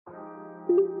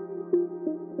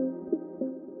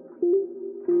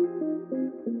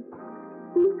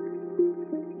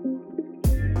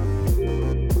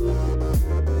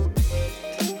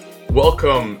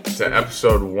Welcome to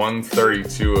episode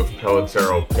 132 of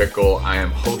Pelotero Pickle. I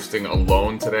am hosting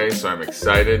alone today, so I'm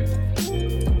excited.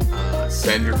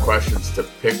 Send your questions to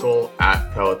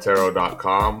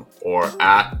pickle@pelotero.com or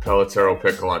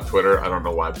 @PeloteroPickle on Twitter. I don't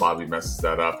know why Bobby messes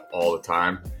that up all the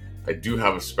time. I do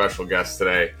have a special guest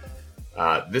today.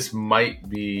 This might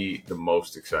be the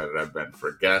most excited I've been for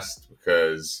a guest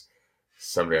because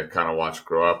somebody I kind of watched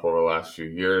grow up over the last few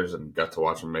years and got to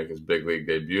watch him make his big league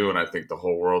debut, and I think the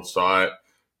whole world saw it.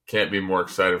 Can't be more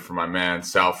excited for my man,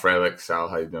 Sal Frelick. Sal,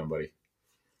 how you doing, buddy?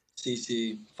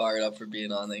 CC, fired up for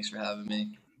being on. Thanks for having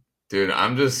me. Dude,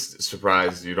 I'm just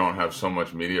surprised you don't have so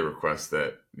much media requests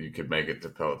that you could make it to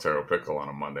Pelotero Pickle on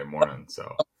a Monday morning.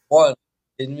 So, One,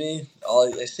 kidding me?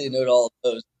 I say no to all of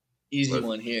those. Easy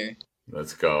one here.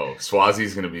 Let's go.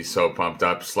 Swazi's going to be so pumped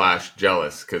up /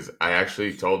 jealous because I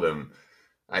actually told him,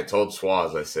 I told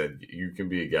Swaz, I said, you can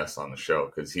be a guest on the show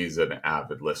because he's an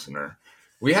avid listener.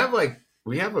 We have a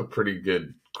pretty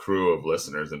good crew of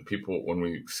listeners and people when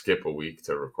we skip a week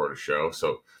to record a show.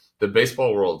 So the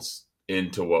baseball world's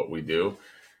into what we do.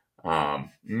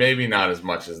 Maybe not as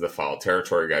much as the Foul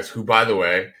Territory guys, who, by the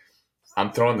way,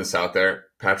 I'm throwing this out there.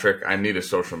 Patrick, I need a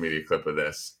social media clip of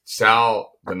this.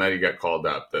 Sal, the night he got called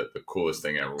up, the coolest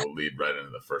thing ever will lead right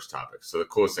into the first topic. So the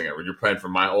coolest thing ever, you're playing for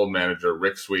my old manager,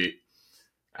 Rick Sweet,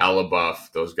 Al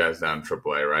LaBeouf, those guys down in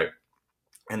AAA, right?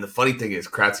 And the funny thing is,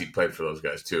 Kratzy played for those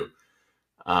guys too.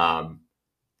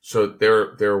 So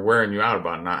they're wearing you out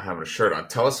about not having a shirt on.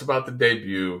 Tell us about the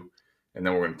debut, and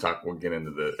then we're going to talk. We'll get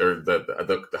into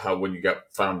the how when you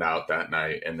got found out that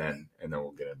night, and then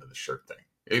we'll get into the shirt thing.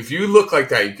 If you look like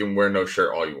that, you can wear no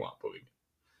shirt all you want. Believe me.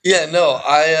 Yeah, no,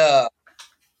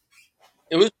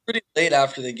 it was pretty late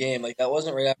after the game. Like that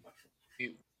wasn't right after. I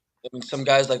mean, some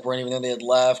guys like weren't even there; they had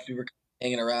left. We were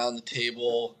hanging around the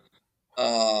table.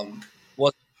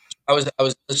 What I was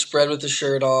in the spread with the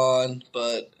shirt on,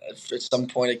 but at some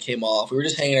point it came off. We were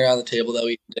just hanging around the table though,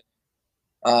 and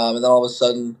then all of a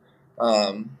sudden,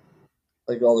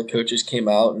 like all the coaches came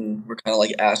out and were kind of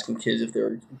like asking kids if they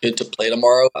were good to play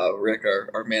tomorrow. Rick,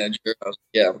 our manager, I was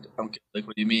like, yeah, I'm good. Like,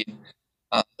 what do you mean?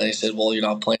 And he said, well, you're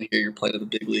not playing here. You're playing in the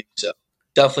big league. So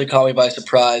definitely caught me by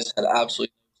surprise. Had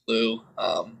absolutely no clue.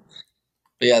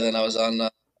 But yeah, then I was on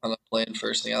a plane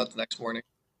first thing out the next morning.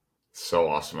 So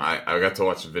awesome. I got to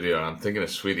watch the video, and I'm thinking of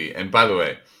Sweetie. And by the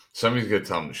way, somebody's going to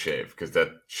tell him to shave because that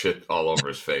shit all over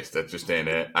his face. That just ain't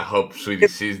it. I hope Sweetie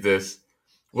sees this.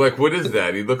 Like, what is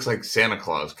that? He looks like Santa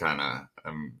Claus, kind of.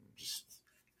 Just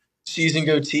season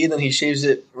goatee, and then he shaves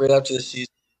it right after the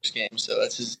season game. So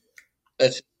that's his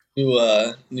new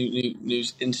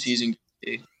in season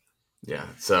goatee. Yeah,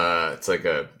 it's like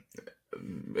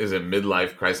is it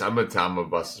midlife crisis? I'm gonna tell him to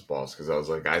bust his balls because I was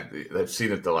like, I've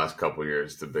seen it the last couple of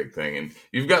years. The big thing, and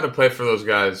you've got to play for those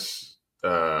guys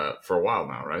for a while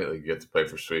now, right? Like you get to play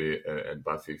for Sweetie and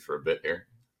Buffy for a bit here.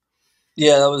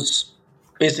 Yeah, that was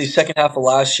basically second half of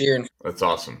last year. And that's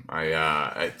awesome.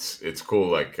 It's cool.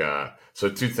 Like so,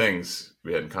 two things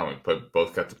we had in common, but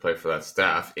both got to play for that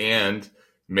staff and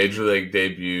major league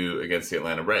debut against the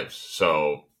Atlanta Braves.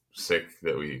 So sick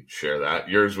that we share that.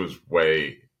 Yours was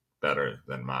way better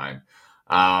than mine.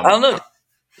 I don't know.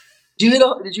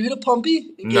 Did you hit a pumpy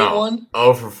in game one?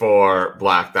 0 for 4,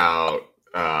 blacked out.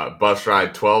 Bus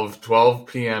ride, 12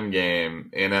 p.m. game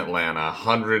in Atlanta,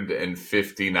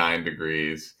 159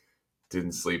 degrees.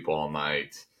 Didn't sleep all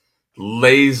night.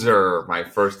 Laser, my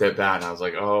first at bat. And I was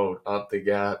like, oh, up the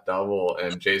gap, double.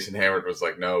 And Jason Hayward was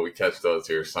like, no, we catch those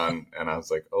here, son. And I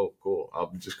was like, oh, cool.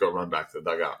 I'll just go run back to the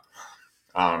dugout.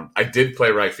 I did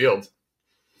play right field.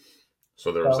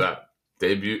 So there was that.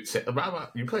 Debut.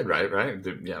 You played right?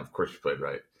 Yeah, of course you played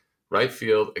right. Right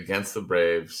field against the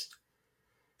Braves.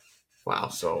 Wow.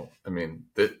 So, I mean,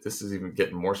 this is even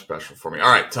getting more special for me.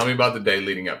 All right. Tell me about the day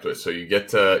leading up to it. So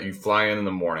you fly in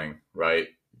the morning, right?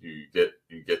 You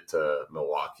get to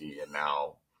Milwaukee, and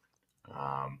now,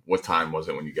 what time was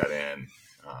it when you got in?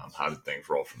 How did things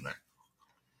roll from there?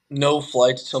 No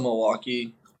flights to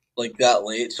Milwaukee like that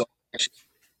late. So actually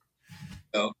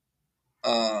go.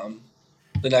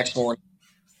 The next morning,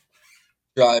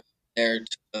 drive there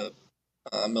to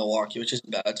Milwaukee, which isn't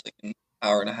bad. It's like an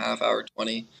hour and a half, hour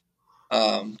 20.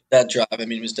 That drive, I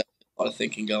mean, was definitely a lot of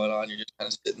thinking going on. You're just kind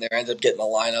of sitting there. I ended up getting a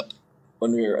lineup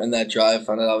when we were in that drive.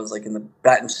 Found out I was like in the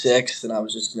batting sixth, and I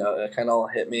was just, it kind of all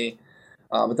hit me.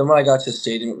 But then when I got to the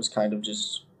stadium, it was kind of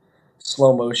just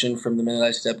slow motion from the minute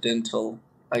I stepped in till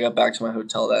I got back to my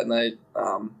hotel that night.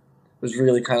 Was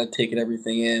really kind of taking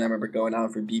everything in. I remember going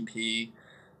out for BP,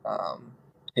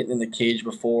 hitting in the cage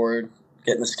before,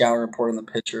 getting the scouting report on the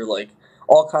pitcher, like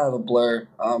all kind of a blur,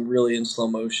 really in slow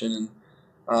motion.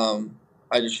 And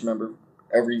I just remember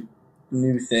every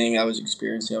new thing I was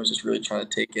experiencing, I was just really trying to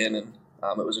take in, and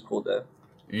it was a cool day.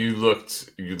 You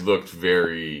looked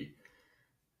very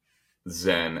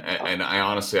zen, and I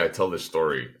honestly I tell this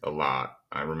story a lot.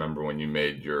 I remember when you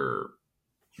made your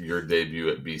debut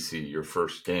at BC, your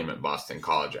first game at Boston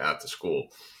College at the school.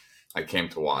 I came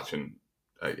to watch, and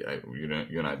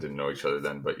you and I didn't know each other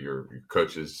then, but your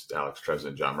coaches, Alex Trezza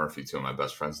and John Murphy, two of my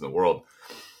best friends in the world,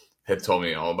 had told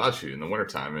me all about you in the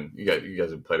wintertime. And you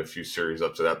guys had played a few series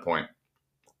up to that point.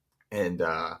 And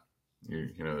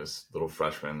this little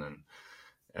freshman, and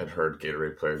had heard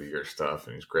Gatorade Player of the Year stuff,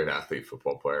 and he's a great athlete,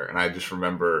 football player. And I just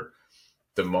remember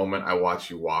the moment I watched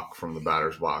you walk from the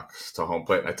batter's box to home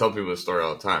plate. And I tell people this story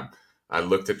all the time. I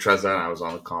looked at Trezza, and I was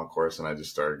on the concourse, and I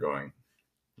just started going,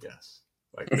 yes.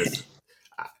 Like this,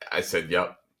 I said,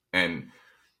 yep. And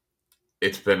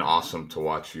it's been awesome to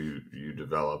watch you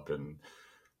develop, and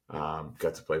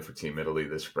got to play for Team Italy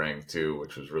this spring too,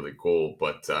 which was really cool.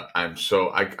 But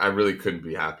I really couldn't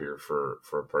be happier for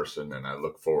a person, and I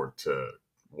look forward to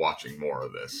watching more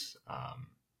of this,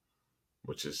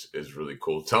 which is really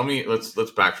cool. Tell me, let's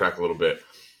backtrack a little bit.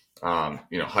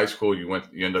 High school, you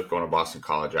end up going to Boston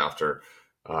College after.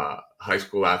 High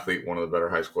school athlete, one of the better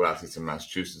high school athletes in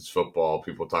Massachusetts football.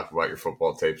 People talk about your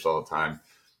football tapes all the time.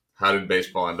 How did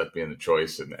baseball end up being the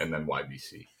choice, and then why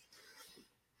BC?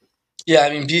 Yeah, I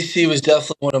mean, BC was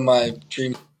definitely one of my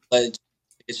dreams. Led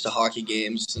tickets to hockey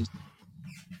games since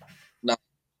 9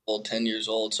 years old, 10 years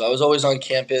old. So I was always on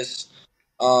campus.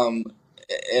 Um,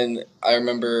 and I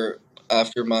remember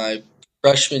after my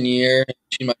freshman year,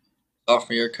 my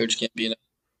sophomore year, Coach Gambino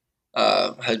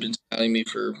had been scouting me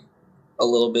for a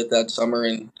little bit that summer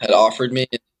and had offered me.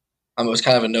 It was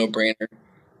kind of a no-brainer.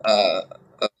 Uh,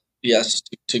 uh, yes,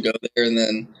 to go there, and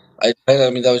then I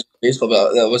mean that was baseball,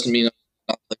 but that wasn't me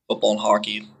not play football and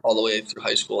hockey all the way through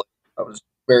high school. I was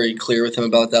very clear with him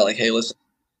about that. Like, hey, listen,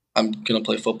 I'm gonna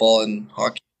play football and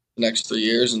hockey the next 3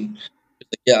 years, and he's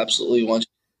like, yeah, absolutely, want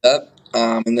you to do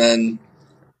that. And then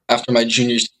after my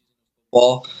junior season of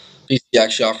football, BC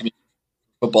actually offered me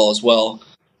football as well,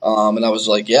 and I was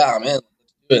like, yeah, man, let's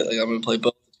do it. Like, I'm gonna play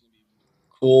both. It's gonna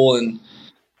be cool, and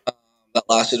um, that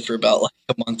lasted for about like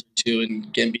a month or two.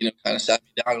 And Gambino kind of sat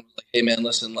me down and was like, hey, man,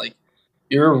 listen, like,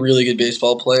 you're a really good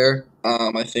baseball player.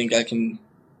 I think I can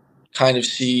kind of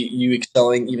see you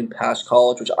excelling even past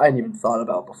college, which I hadn't even thought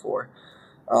about before.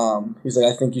 He's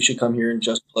like, I think you should come here and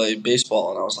just play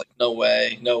baseball. And I was like, no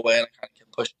way, no way. And I kind of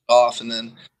kept pushing it off. And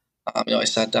then, I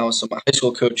sat down with some of my high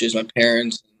school coaches, my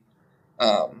parents.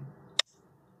 Um,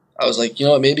 I was like, you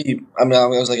know what, maybe, I mean, I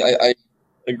was like, I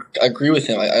agree with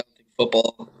him. I don't think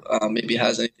football maybe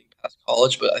has anything past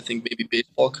college, but I think maybe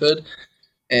baseball could.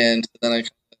 And then I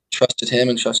trusted him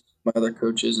and trusted my other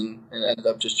coaches, and ended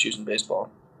up just choosing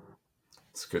baseball.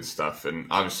 It's good stuff. And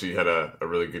obviously you had a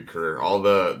really good career. All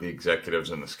the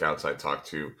executives and the scouts I talked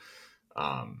to,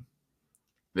 um,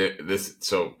 this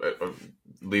so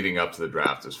leading up to the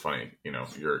draft is funny.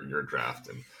 Your draft,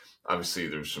 and obviously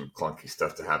there's some clunky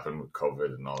stuff to happen with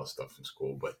COVID and all this stuff in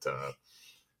school. But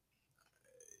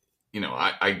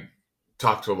I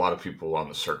talked to a lot of people on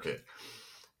the circuit,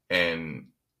 and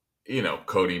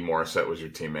Cody Morissette was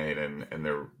your teammate, and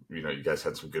there, you guys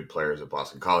had some good players at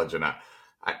Boston College, and I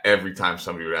every time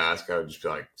somebody would ask, I would just be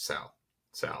like, Sal,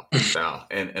 Sal, Sal,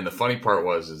 and the funny part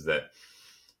is that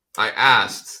I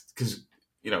asked because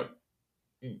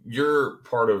you're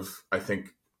part of, I think,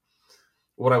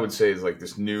 what I would say is like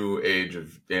this new age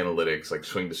of analytics, like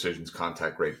swing decisions,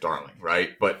 contact rate, darling,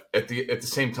 right? But at the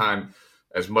same time,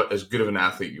 as much as good of an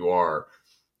athlete you are,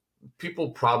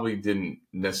 people probably didn't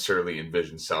necessarily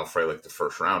envision Sal Frelick the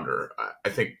first rounder. I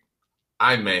think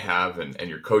I may have, and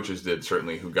your coaches did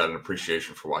certainly, who got an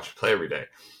appreciation for watching play every day.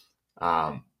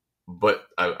 But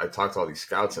I talked to all these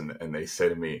scouts, and they say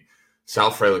to me,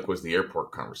 Sal Frelick was the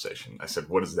airport conversation. I said,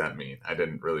 what does that mean? I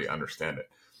didn't really understand it.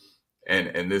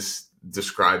 And this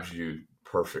describes you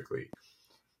perfectly.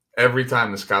 Every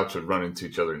time the scouts would run into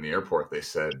each other in the airport, they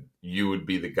said you would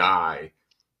be the guy.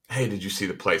 Hey, did you see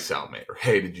the play Sal made? Or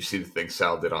hey, did you see the thing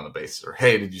Sal did on the bases? Or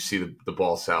hey, did you see the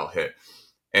ball Sal hit?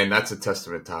 And that's a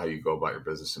testament to how you go about your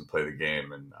business and play the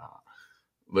game. And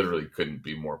literally couldn't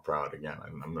be more proud. Again,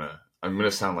 I'm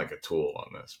gonna sound like a tool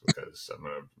on this because I'm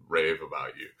gonna rave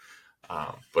about you.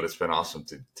 But it's been awesome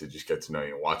to just get to know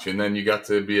you and watch you. And then you got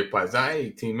to be at Pai's.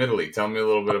 Hey, Team Italy. Tell me a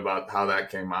little bit about how that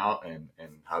came out, and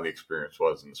how the experience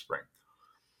was in the spring.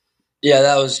 Yeah,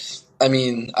 that was. I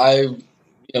mean,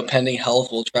 pending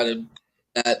health, will try to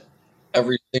that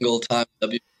every single time.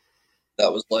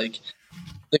 That was like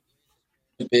the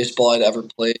baseball I'd ever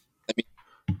played. I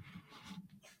mean,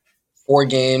 4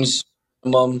 games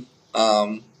minimum.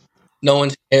 No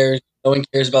one cares. No one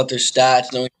cares about their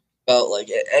stats. No one cares about like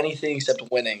anything except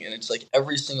winning. And it's like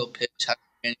every single pitch has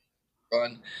a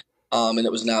run. And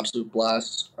it was an absolute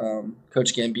blast.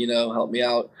 Coach Gambino helped me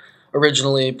out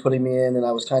originally, putting me in, and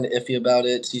I was kind of iffy about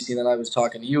it. CC and then I was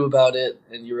talking to you about it,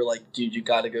 and you were like, "Dude, you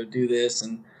got to go do this."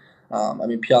 And I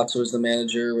mean, Piazza was the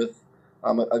manager with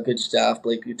a good staff.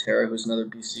 Blake Butera, who's another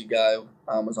BC guy,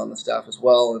 was on the staff as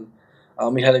well,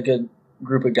 and we had a good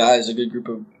group of guys, a good group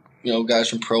of guys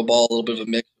from pro ball, a little bit of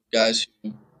a mix of guys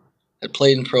who had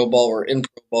played in pro ball, or in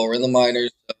pro ball, or in the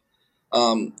minors.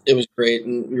 It was great,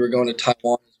 and we were going to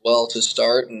Taiwan as well to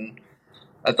start, and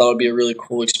I thought it'd be a really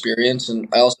cool experience, and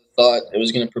I also thought it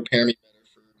was going to prepare me better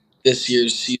for this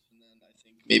year's season than I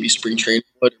think maybe spring training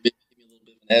would, or maybe give me a little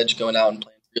bit of an edge going out and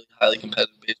playing really highly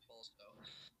competitive baseball.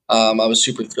 So I was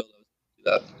super thrilled I was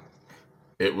able to do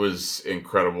that. It was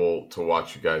incredible to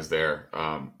watch you guys there.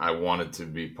 I wanted to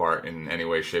be part in any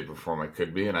way, shape, or form I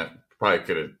could be, and I probably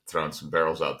could have thrown some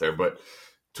barrels out there. But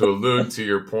to allude to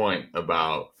your point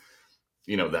about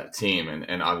that team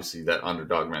and obviously that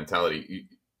underdog mentality,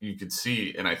 you could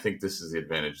see, and I think this is the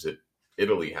advantage that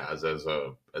Italy has as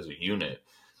a unit.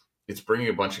 It's bringing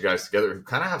a bunch of guys together who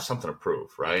kind of have something to prove,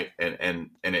 right? And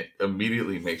it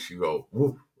immediately makes you go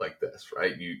whoop like this,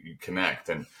 right? You connect,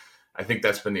 and I think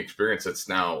that's been the experience. It's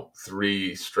now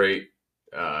 3 straight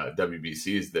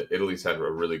WBCs that Italy's had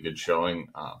a really good showing.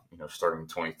 Starting in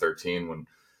 2013 when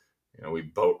we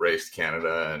boat raced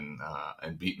Canada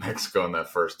and beat Mexico in that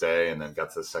first day, and then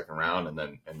got to the second round, and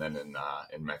then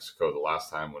in Mexico the last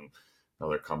time when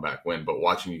another comeback win. But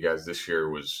watching you guys this year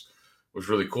was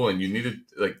really cool, and you needed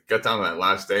got down to that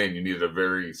last day, and you needed a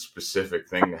very specific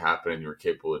thing to happen, and you were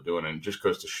capable of doing it. And it just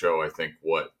goes to show, I think,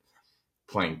 what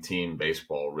playing team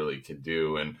baseball really can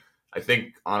do. And I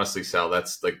think honestly, Sal,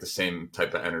 that's like the same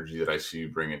type of energy that I see you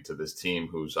bring into this team,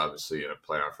 who's obviously in a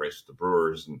playoff race with the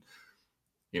Brewers, and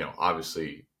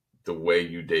obviously the way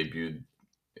you debuted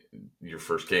your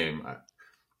first game.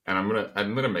 And I'm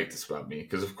gonna make this about me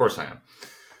because of course I am.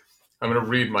 I'm gonna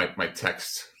read my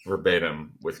text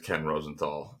verbatim with Ken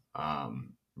Rosenthal,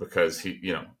 because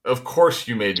he, of course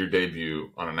you made your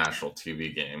debut on a national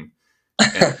TV game,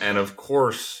 and of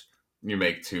course you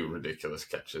make 2 ridiculous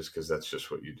catches because that's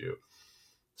just what you do.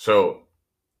 So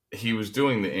he was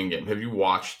doing the in-game. Have you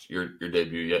watched your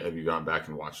debut yet? Have you gone back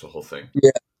and watched the whole thing? Yeah.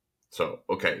 So,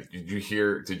 okay, did you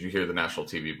hear the national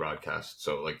TV broadcast?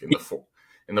 So, like in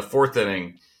the 4th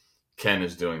inning, Ken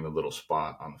is doing the little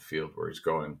spot on the field where he's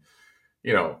going,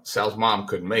 Sal's mom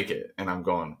couldn't make it, and I'm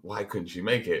going, why couldn't she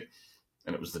make it?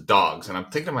 And it was the dogs, and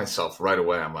I'm thinking to myself right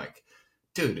away, I'm like,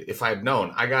 dude, if I had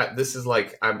known, I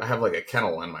have like a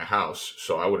kennel in my house,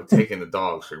 so I would have taken the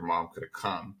dogs so your mom could have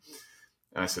come.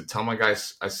 And I said, tell my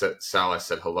guys, I said,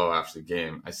 hello after the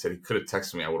game. I said, he could have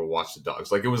texted me. I would have watched the dogs.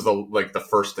 Like it was the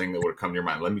first thing that would have come to your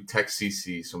mind. Let me text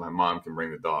CC so my mom can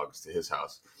bring the dogs to his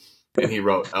house. And he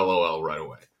wrote LOL right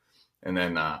away. And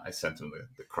then I sent him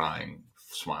the crying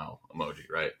smile emoji,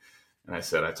 right? And I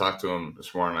said, I talked to him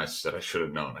this morning. I said, I should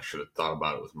have known. I should have thought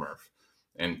about it with Murph.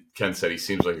 And Ken said, he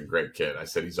seems like a great kid. I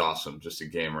said, he's awesome, just a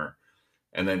gamer.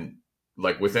 And then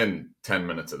within 10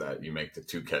 minutes of that, you make the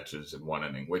 2 catches in 1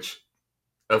 inning, which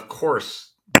of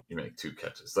course you make 2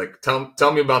 catches.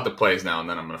 Tell me about the plays now, and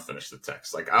then I'm going to finish the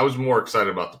text. I was more excited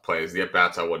about the plays. The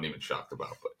at-bats I wasn't even shocked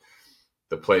about, but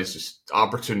the plays, just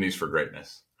opportunities for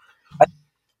greatness. I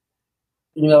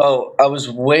was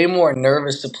way more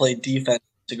nervous to play defense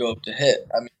to go up to hit.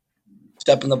 I mean,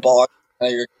 step in the box,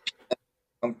 you're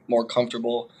more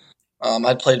comfortable.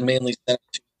 I played mainly center.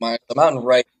 I'm out in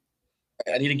right.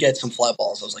 I need to get some fly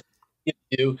balls. I was like,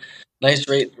 you nice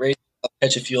rate, I'll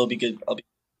catch a few. I'll be good.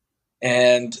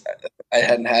 And I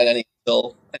hadn't had any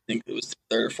until I think it was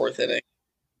the 3rd or 4th inning,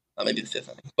 maybe the 5th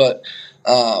inning. But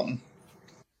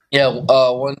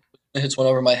one hits one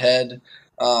over my head.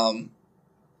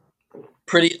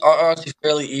 Pretty honestly,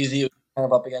 fairly easy. It was kind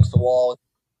of up against the wall.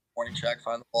 Warning track,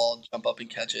 find the ball, jump up and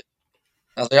catch it.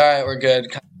 I was like, all right, we're good.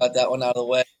 Kind of got that one out of the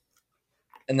way.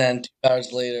 And then 2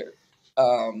 hours later,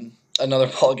 another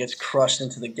ball gets crushed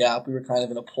into the gap. We were kind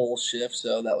of in a pole shift,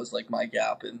 so that was like my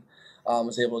gap, and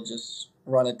was able to just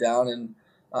run it down and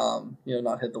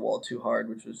not hit the wall too hard,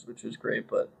 which was great.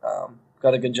 But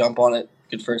got a good jump on it,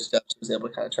 good first steps. Was able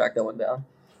to kind of track that one down.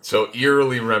 So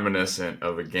eerily reminiscent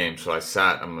of a game. So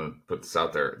I'm going to put this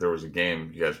out there. There was a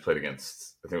game you guys played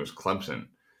against, I think it was Clemson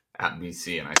at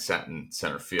BC, and I sat in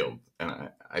center field, and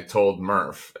I told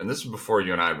Murph, and this is before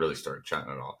you and I really started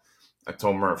chatting at all. I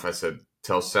told Murph, I said,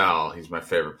 tell Sal he's my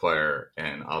favorite player,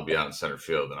 and I'll be out in center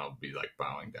field, and I'll be like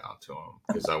bowing down to him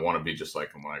because I want to be just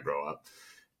like him when I grow up.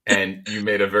 And you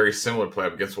made a very similar play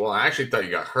up against the wall. I actually thought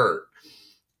you got hurt,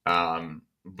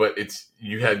 but it's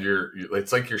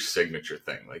like your signature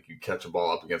thing. Like you catch a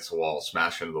ball up against the wall,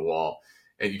 smash into the wall,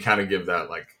 and you kind of give that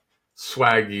like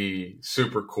swaggy,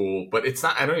 super cool. But it's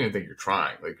not. I don't even think you're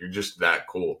trying. Like you're just that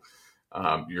cool.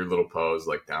 Your little pose,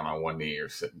 like down on one knee or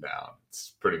sitting down.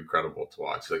 It's pretty incredible to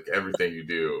watch. Like everything you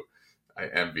do, I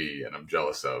envy and I'm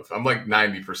jealous of. I'm like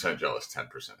 90% jealous, 10%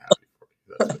 happy for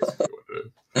you. That's basically what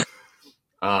it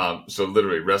is. So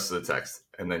literally, rest of the text,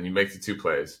 and then you make the two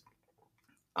plays.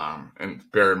 And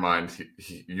bear in mind,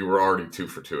 you were already 2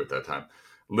 for 2 at that time.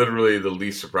 Literally, the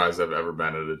least surprised I've ever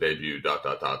been at a debut. Dot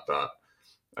dot dot dot.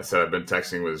 I said I've been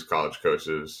texting with his college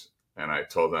coaches, and I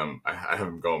told them I have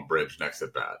him going bridge next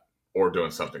at bat or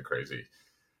doing something crazy.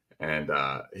 And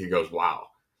he goes, "Wow!"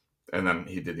 And then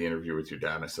he did the interview with your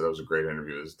dad. And I said that was a great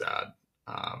interview with his dad.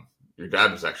 Your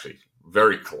dad was actually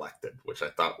very collected, which I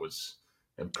thought was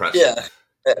impressive.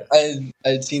 Yeah,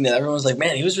 I'd seen that. Everyone was like,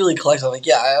 "Man, he was really collected." I'm like,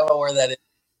 "Yeah, I don't know where that is,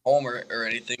 home or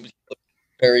anything." But he looked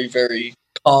very, very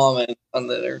calm and on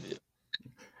the interview.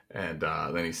 And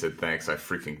then he said, "Thanks. I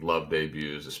freaking love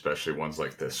debuts, especially ones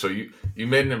like this." So you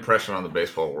made an impression on the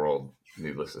baseball world,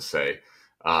 needless to say.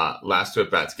 Last 2 at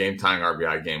bats, game tying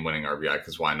RBI, game winning RBI,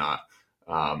 because why not?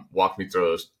 Walk me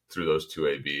through those 2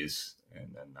 ABs, and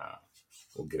then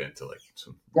we'll get into like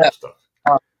some stuff.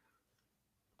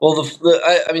 Well,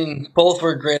 I mean, both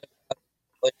were great,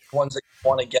 like ones that you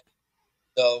want to get.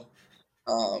 So,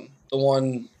 the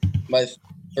one, my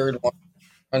third one,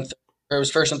 it was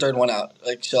first and third one out.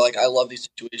 Like so, like I love these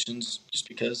situations just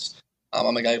because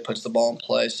I'm a guy who puts the ball in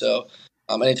play. So,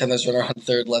 anytime there's a runner on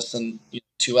third, less than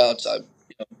 2 outs, I'm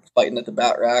fighting at the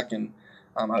bat rack, and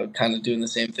I was kind of doing the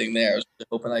same thing there. I was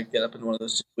hoping I could get up in one of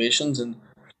those situations, and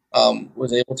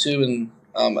was able to. And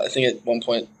I think at one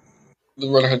point the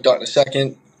runner had gotten a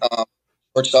second.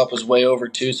 Shortstop was way over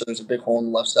too, so there's a big hole in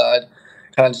the left side.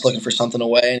 Kind of just looking for something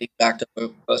away, and he backed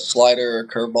up a slider or a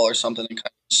curveball or something and kind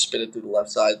of just spit it through the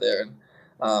left side there.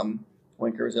 And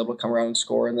Winker was able to come around and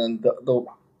score. And then the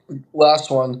last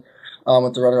one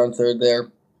with the runner on third there,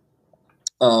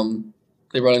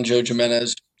 they run in Joe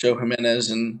Jimenez,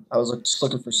 and I was just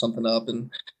looking for something up and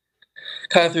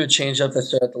kind of threw a change up that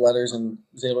started at the letters and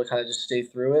was able to kind of just stay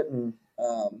through it and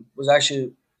was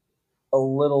actually a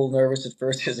little nervous at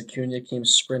first because Acuna came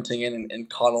sprinting in and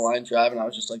caught a line drive, and I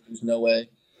was just like, "There's no way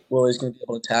Willie's going to be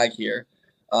able to tag here."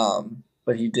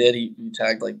 But he did. He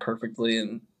tagged like perfectly,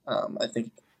 and I think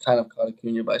he kind of caught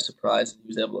Acuna by surprise, and he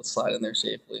was able to slide in there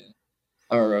safely.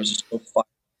 I remember I was just so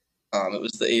fired. It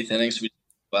was the 8th inning, so we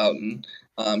go out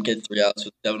and get 3 outs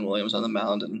with Devin Williams on the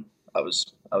mound, and I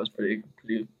was pretty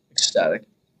ecstatic.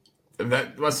 And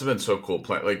that must have been so cool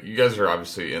playing. Like you guys are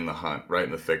obviously in the hunt, right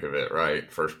in the thick of it,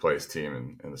 right? First place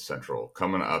team in the Central.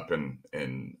 Coming up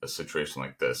in a situation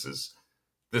like this is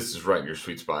right in your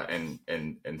sweet spot.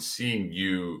 And seeing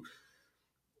you,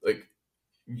 like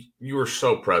you were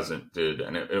so present, dude,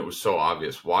 and it was so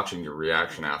obvious watching your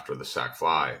reaction after the sack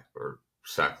fly or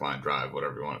sack line drive,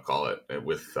 whatever you want to call it,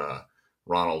 with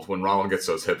Ronald. When Ronald gets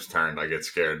those hips turned, I get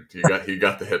scared. He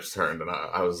got the hips turned, and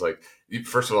I was like,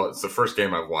 first of all, it's the first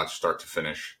game I've watched start to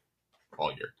finish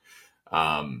all year,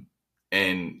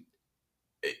 and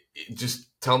just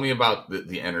tell me about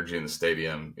the energy in the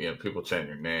stadium. People chanting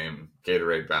your name,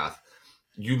 Gatorade bath.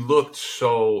 You looked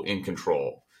so in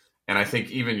control, and I think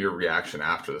even your reaction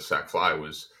after the sack fly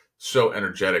was so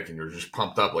energetic, and you were just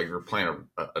pumped up like you were playing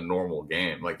a normal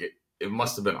game. Like it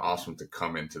must have been awesome to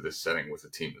come into this setting with a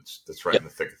team that's right in the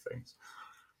thick of things.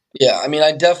 Yeah, I mean,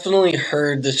 I definitely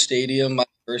heard the stadium my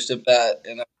first at bat,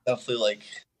 and I definitely like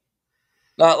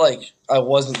not like I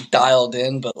wasn't dialed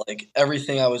in, but like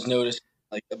everything I was noticing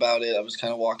like about it, I was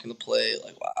kind of walking the plate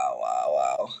like wow,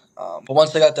 wow, wow. But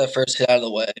once I got that first hit out of the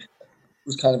way, I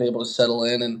was kind of able to settle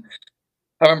in, and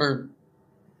I remember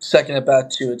second at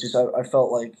bat too. It just I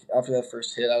felt like after that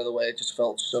first hit out of the way, it just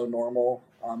felt so normal.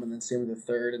 And then same with the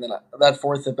third, and then that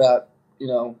fourth at bat,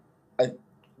 I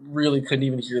really couldn't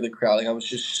even hear the crowd. Like I was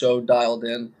just so dialed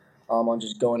in on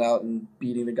just going out and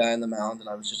beating the guy on the mound, and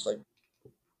I was just like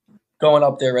going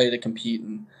up there ready to compete.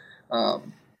 And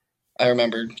um, I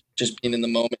remember just being in the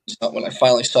moment. When I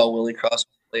finally saw Willie cross the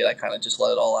plate, I kind of just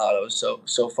let it all out. I was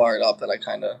so fired up that I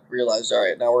kind of realized, all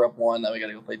right, now we're up 1. Now we got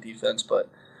to go play defense. But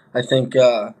I think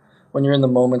when you're in the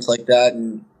moments like that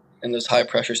and in those high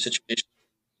pressure situations,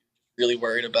 really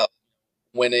worried about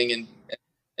winning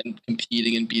and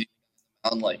competing and beating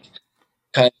down, like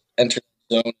kind of enter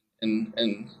the zone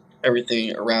and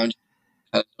everything around you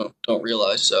kind of don't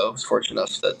realize. So I was fortunate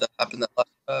enough that happened that last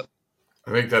time.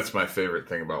 I think that's my favorite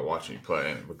thing about watching you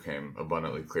play, and it became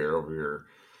abundantly clear over your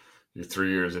 3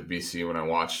 years at BC when I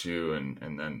watched you, and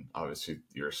then obviously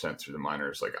your ascent through the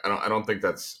minors. Like I don't think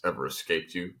that's ever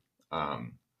escaped you.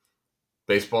 Um,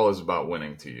 Baseball is about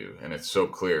winning to you, and it's so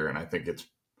clear. And I think it's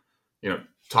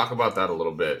talk about that a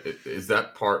little bit. Is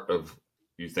that part of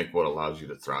you think what allows you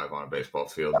to thrive on a baseball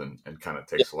field and kind of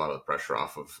Yeah, takes a lot of the pressure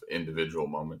off of individual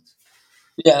moments?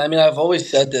 yeah. I mean, I've always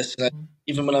said this, and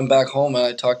even when I'm back home and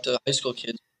I talk to high school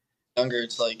kids younger,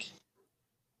 it's like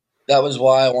that was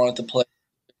why I wanted to play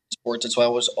sports. That's why I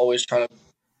was always trying to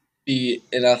be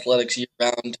in athletics year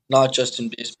round, not just in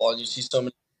baseball. And you see so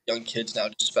many young kids now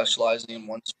just specializing in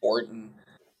one sport, and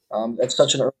at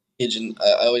such an early age. And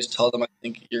I always tell them, I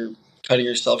think you're cutting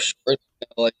yourself short.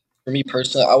 Like for me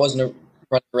personally, I wasn't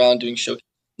running around doing showcases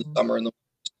in the summer and the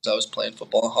winter because I was playing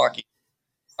football and hockey.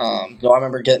 I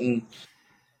remember getting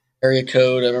area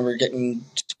code. I remember getting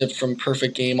tipped from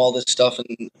perfect game, all this stuff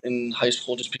in high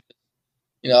school, just because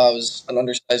I was an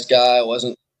undersized guy. I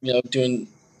wasn't doing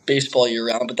baseball year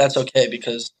round, but that's okay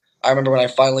because I remember when I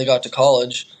finally got to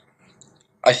college,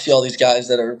 I see all these guys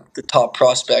that are the top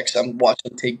prospects. I'm watching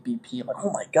them take BP. I'm like,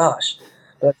 oh my gosh!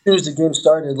 But as soon as the game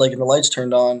started, like, and the lights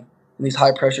turned on, in these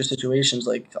high pressure situations,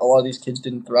 like a lot of these kids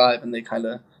didn't thrive, and they kind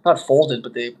of not folded,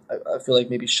 but I feel like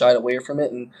maybe shied away from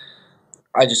it. And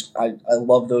I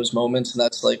love those moments, and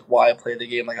that's like why I play the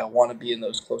game. Like I want to be in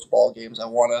those close ball games. I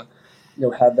want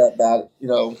to have that bat.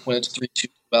 When it's 3-2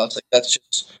 outs. Like that's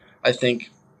just I think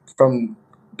from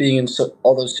being in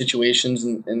all those situations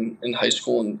in high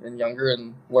school and younger,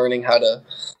 and learning how to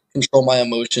control my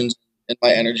emotions and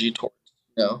my energy towards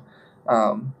you know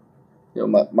um,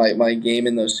 my game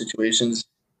in those situations.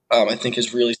 I think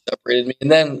has really separated me. And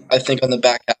then I think on the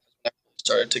back half, I really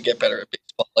started to get better at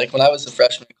baseball. Like when I was a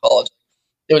freshman in college,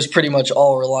 it was pretty much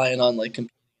all relying on like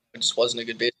competing. I just wasn't a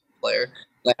good baseball player,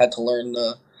 and I had to learn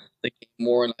the game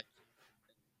more, and I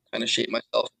kind of shape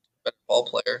myself into a better ball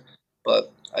player.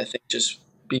 But I think just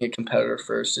being a competitor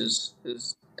first is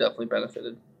definitely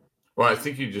benefited. Well, I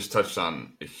think you just touched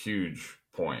on a huge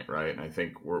point, right? And I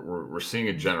think we're seeing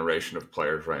a generation of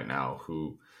players right now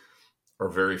who are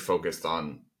very focused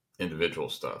on individual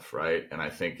stuff, right? And I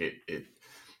think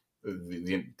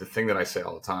the thing that I say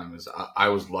all the time is I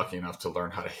was lucky enough to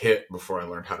learn how to hit before I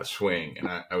learned how to swing, and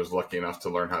I was lucky enough to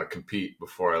learn how to compete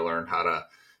before I learned how to,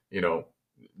 you know,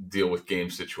 deal with game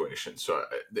situations. So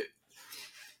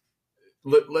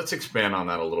let's expand on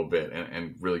that a little bit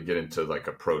and really get into like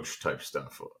approach type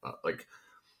stuff. Like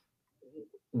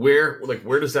where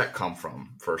does that come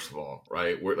from, first of all,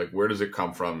 right? Where does it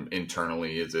come from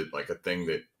internally? Is it like a thing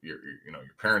that your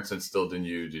parents instilled in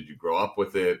you? Did you grow up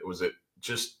with it? Was it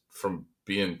just from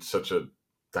being such a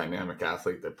dynamic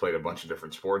athlete that played a bunch of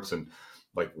different sports, and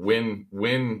like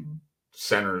when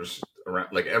centers around,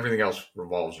 like everything else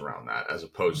revolves around that, as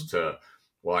opposed to,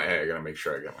 well, hey, I gotta make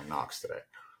sure I get my knocks today.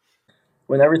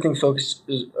 When everything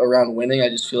focuses around winning, I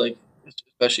just feel like,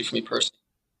 especially for me personally,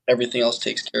 everything else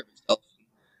takes care of itself.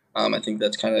 I think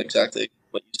that's kind of exactly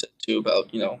what you said too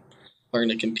about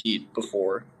learning to compete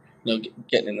before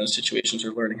getting in those situations,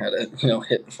 or learning how to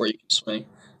hit before you can swing.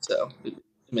 So it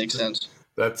makes sense.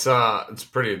 That's it's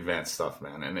pretty advanced stuff,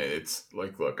 man. And it's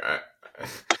like, look,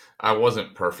 I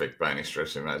wasn't perfect by any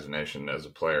stretch of the imagination as a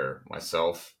player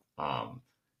myself.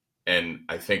 And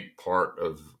I think part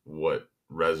of what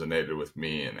resonated with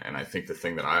me, and I think the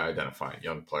thing that I identify in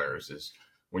young players is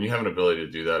when you have an ability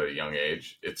to do that at a young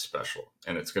age, it's special,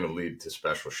 and it's going to lead to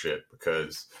special shit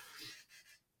because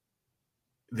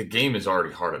the game is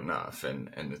already hard enough. And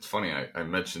it's funny, I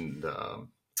mentioned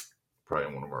probably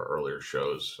in one of our earlier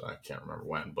shows, I can't remember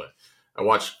when, but I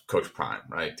watched Coach Prime,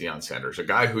 right? Deion Sanders, a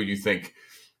guy who you think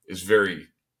is very.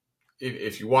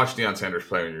 If you watch Deion Sanders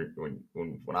play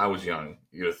when I was young,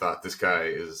 you'd have thought this guy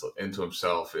is into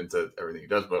himself, into everything he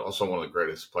does, but also one of the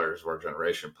greatest players of our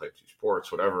generation, played two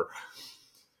sports, whatever.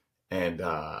 And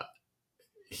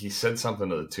he said something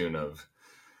to the tune of,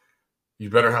 "You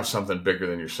better have something bigger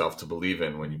than yourself to believe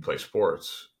in when you play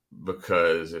sports,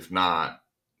 because if not,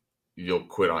 you'll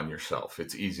quit on yourself.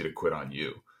 It's easy to quit on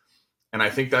you." And I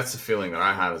think that's the feeling that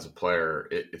I had as a player.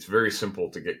 It's very simple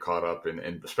to get caught up in,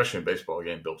 and especially in baseball, a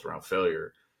game built around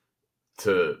failure,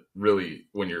 to really,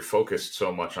 when you're focused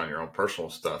so much on your own personal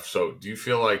stuff. So do you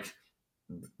feel like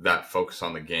that focus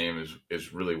on the game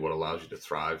is really what allows you to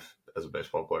thrive as a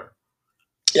baseball player?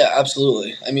 Yeah,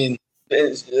 absolutely. I mean,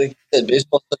 like you said,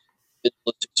 baseball is such an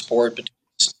individualistic sport, but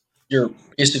you're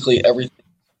basically everything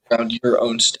around your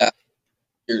own stat.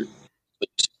 Your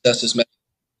success is measured.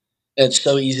 And it's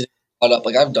so easy to get caught up.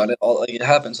 Like I've done it all. Like it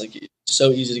happens. Like it's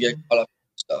so easy to get caught up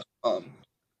in stuff.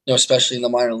 Especially in the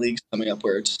minor leagues coming up,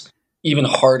 where it's even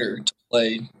harder to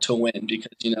play to win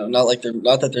because not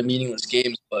that they're meaningless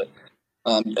games, but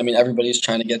I mean everybody's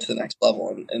trying to get to the next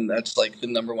level, and that's like the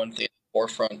number one thing at the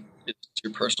forefront is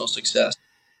your personal success.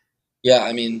 Yeah,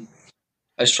 I mean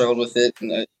I struggled with it,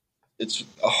 and it's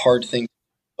a hard thing,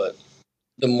 but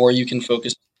the more you can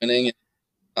focus on winning,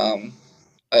 um,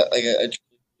 I truly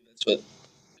believe that's what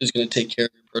is going to take care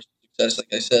of your personal success.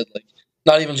 Like I said, like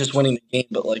not even just winning the game,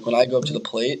 but like when I go up to the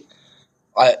plate,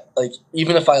 I like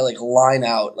even if I like line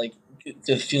out, like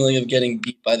the feeling of getting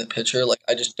beat by the pitcher, like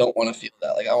I just don't want to feel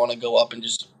that. Like I want to go up and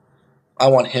just I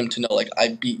want him to know like I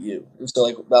beat you. And so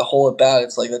like that whole at bat,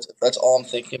 it's like that's all I'm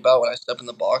thinking about when I step in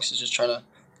the box is just trying to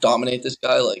dominate this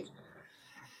guy. Like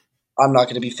I'm not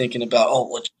going to be thinking about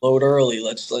let's load early,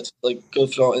 let's like go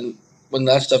through and when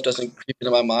that stuff doesn't creep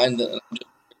into my mind, then I'm just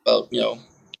thinking about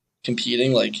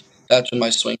competing. Like that's when my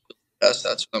swing feels the best.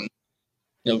 That's when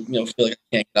I'm feel like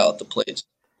I can't get out at the plate.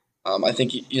 I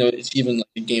think it's even like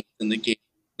a game within the game,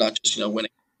 not just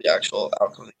winning the actual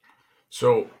outcome. Of the game.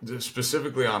 So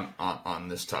specifically on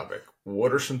this topic,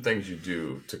 what are some things you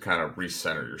do to kind of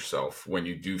recenter yourself when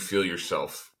you do feel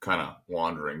yourself kind of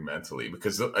wandering mentally?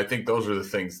 Because I think those are the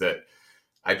things that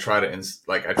I try to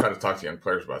I try to talk to young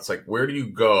players about. It's like, where do you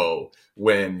go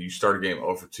when you start a game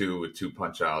 0 for 2 with 2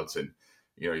 punch outs and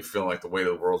you feel like the weight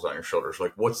of the world's on your shoulders?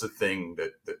 Like, what's the thing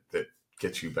that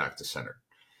gets you back to center?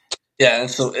 Yeah, and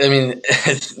so I mean,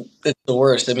 it's the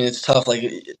worst. I mean, it's tough. Like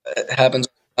it happens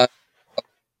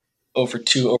 0 for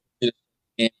 2, 0 for 2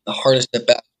 game. The hardest at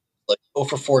bat, like 0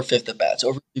 for 4 fifth at bats,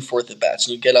 0 for 2 fourth at bats,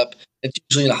 and you get up. It's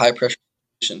usually in a high pressure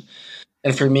situation.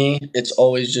 And for me, it's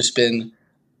always just been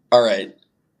all right.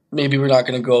 Maybe we're not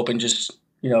going to go up and just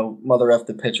mother f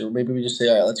the pitcher. Maybe we just say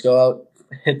all right, let's go out,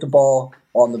 hit the ball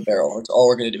on the barrel. That's all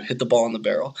we're going to do. Hit the ball on the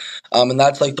barrel. And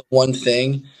that's like the one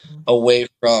thing away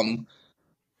from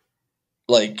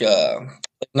like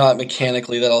not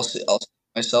mechanically that I'll say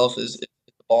myself is hit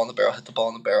the ball on the barrel, hit the ball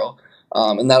on the barrel,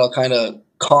 and that'll kind of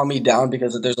calm me down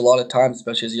because there's a lot of times,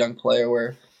 especially as a young player,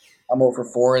 where I'm over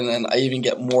 4, and then I even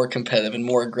get more competitive and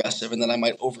more aggressive, and then I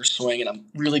might overswing, and I'm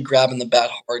really grabbing the bat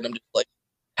hard, and I'm just like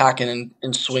hacking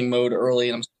in swing mode early,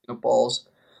 and I'm swinging up balls.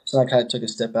 So then I kind of took a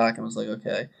step back and was like,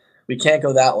 okay, we can't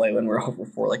go that way when we're over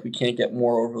 4. Like we can't get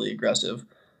more overly aggressive.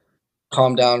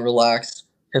 Calm down, relax,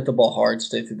 hit the ball hard,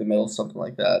 stay through the middle, something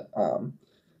like that. And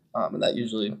that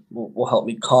usually will help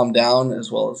me calm down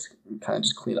as well as kind of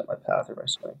just clean up my path or my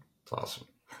swing. That's awesome.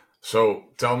 So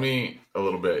tell me a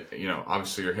little bit.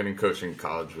 Obviously your hitting coach in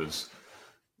college was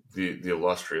the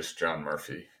illustrious John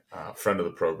Murphy, friend of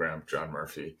the program, John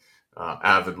Murphy,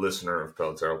 avid listener of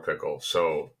Pelotero Pickle.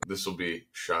 So this will be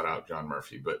shout out John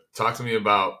Murphy. But talk to me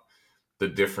about the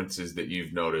differences that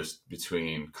you've noticed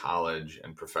between college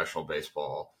and professional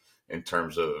baseball in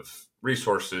terms of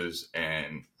resources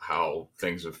and how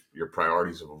your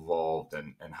priorities have evolved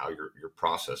and how your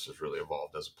process has really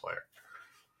evolved as a player.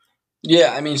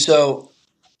 Yeah, I mean, so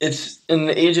it's in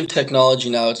the age of technology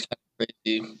now. It's kind of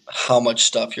crazy how much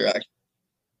stuff you're actually.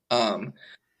 Um,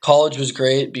 College was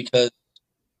great because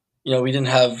we didn't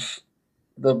have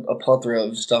a plethora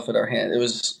of stuff at our hand. It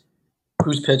was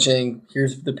who's pitching,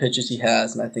 here's the pitches he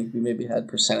has, and I think we maybe had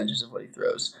percentages of what he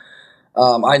throws.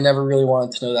 I never really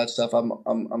wanted to know that stuff. I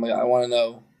want to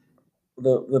know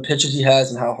the pitches he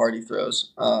has and how hard he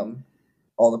throws.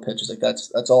 All the pitches, like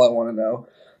that's all I want to know.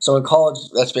 So in college,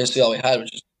 that's basically all we had,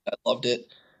 which is I loved it.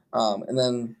 And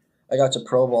then I got to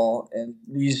pro ball, and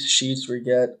these sheets we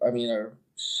get, I mean, are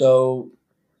so.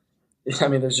 I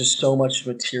mean, there's just so much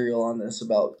material on this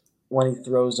about when he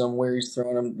throws them, where he's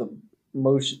throwing them, the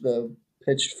motion, the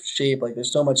pitch shape. Like,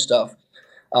 there's so much stuff.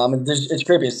 And it's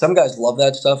great because some guys love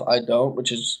that stuff. I don't,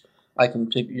 which is I can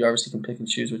pick. You obviously can pick and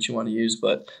choose what you want to use,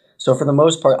 but so for the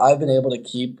most part, I've been able to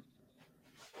keep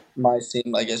my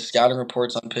same, I guess, scouting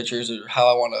reports on pitchers or how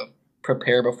I want to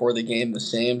prepare before the game the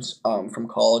same from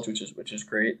college, which is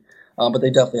great. But they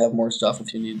definitely have more stuff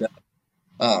if you need that.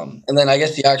 And then I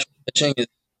guess the actual pitching is.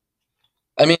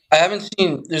 I mean, I haven't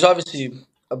seen. There's obviously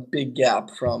a big gap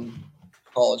from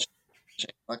college. I'm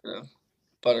not gonna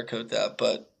buttercoat that,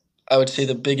 but I would say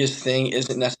the biggest thing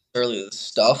isn't necessarily the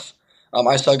stuff.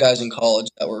 I saw guys in college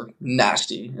that were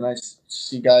nasty, and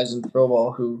see guys in pro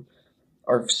ball who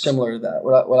are similar to that.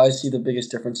 What I see the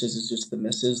biggest difference is just the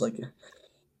misses. Like,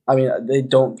 I mean, they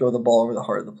don't throw the ball over the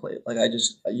heart of the plate. Like,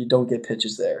 you don't get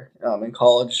pitches there. In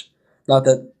college, not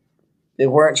that they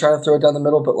weren't trying to throw it down the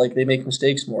middle, but like they make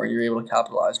mistakes more, and you're able to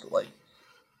capitalize. But like,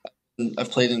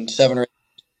 I've played in 7 or 8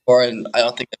 before, and I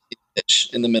don't think I've seen a pitch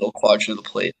in the middle quadrant of the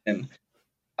plate, and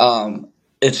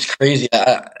it's crazy.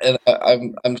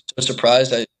 I'm so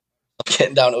surprised. I'm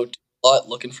getting down 0-2 a lot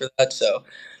looking for that. So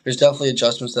there's definitely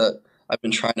adjustments that I've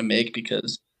been trying to make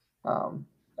because I'm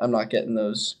not getting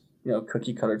those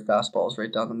cookie cuttered fastballs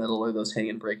right down the middle or those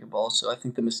hanging breaking balls. So I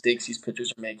think the mistakes these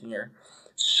pitchers are making are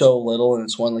so little, and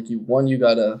it's you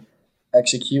gotta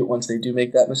execute once they do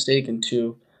make that mistake, and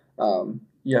two,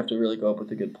 you have to really go up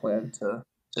with a good plan to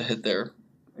hit their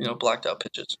blacked out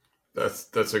pitches.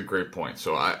 That's a great point.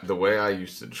 So the way I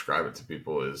used to describe it to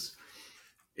people is,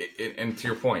 and to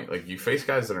your point, like you face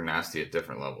guys that are nasty at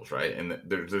different levels, right? And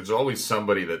there's always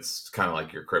somebody that's kind of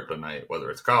like your kryptonite,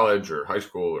 whether it's college or high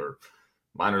school or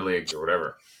minor leagues or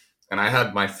whatever. And I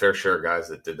had my fair share of guys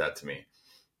that did that to me.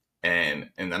 And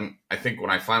then I think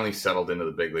when I finally settled into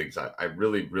the big leagues, I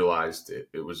really realized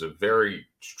it was a very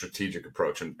strategic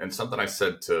approach, and something I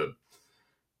said to,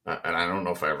 and I don't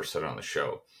know if I ever said it on the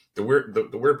show. The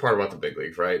weird part about the big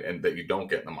leagues, right, and that you don't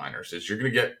get in the minors is you're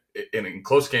going to get in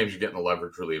close games. You're getting the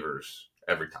leverage relievers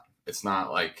every time. It's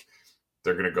not like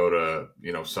they're going to go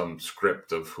to some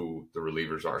script of who the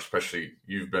relievers are. Especially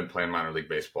you've been playing minor league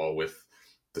baseball with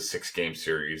the 6-game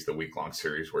series, the week-long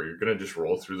series, where you're going to just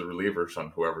roll through the relievers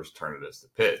on whoever's turn it is to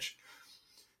pitch.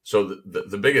 So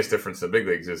the biggest difference in the big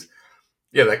leagues is,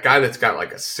 yeah, that guy that's got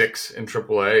like a 6 in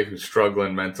AAA who's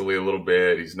struggling mentally a little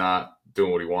bit, he's not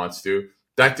doing what he wants to.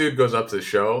 That dude goes up to the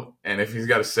show, and if he's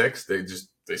got a 6,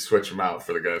 they switch him out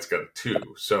for the guy that's got a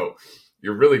 2. So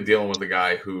you're really dealing with a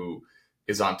guy who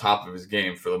is on top of his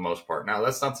game for the most part. Now,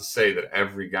 that's not to say that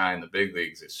every guy in the big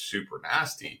leagues is super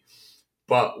nasty.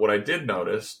 But what I did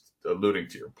notice, alluding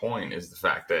to your point, is the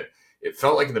fact that it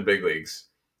felt like in the big leagues,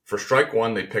 for strike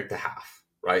one, they picked a half,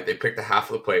 right? They picked a half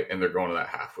of the plate and they're going to that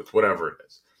half with whatever it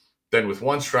is. Then with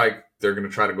 1 strike, they're going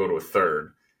to try to go to a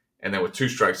third. And then with 2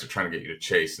 strikes, they're trying to get you to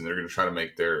chase, and they're going to try to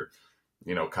make their,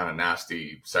 kind of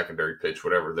nasty secondary pitch,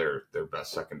 whatever their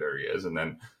best secondary is. And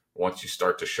then once you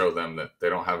start to show them that they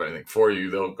don't have anything for you,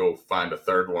 they'll go find a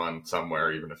third one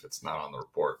somewhere, even if it's not on the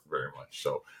report very much.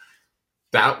 So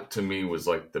that to me was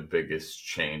like the biggest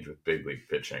change with big league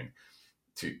pitching.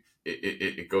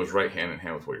 It goes right hand in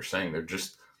hand with what you're saying.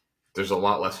 There's a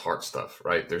lot less heart stuff,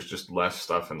 right? There's just less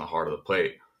stuff in the heart of the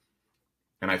plate.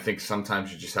 And I think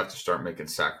sometimes you just have to start making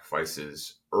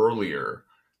sacrifices earlier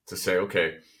to say,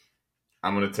 okay,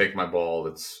 I'm going to take my ball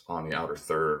that's on the outer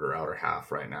third or outer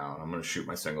half right now, and I'm going to shoot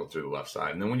my single through the left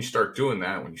side. And then when you start doing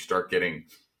that, when you start getting,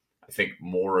 I think,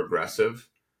 more aggressive,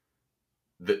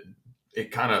 that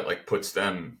it kind of like puts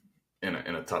them in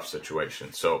a tough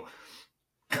situation. So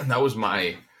that was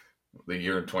the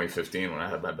year in 2015 when I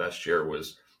had my best year.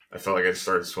 Was I felt like I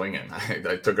started swinging.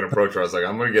 I took an approach where I was like,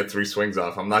 I'm going to get 3 swings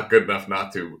off. I'm not good enough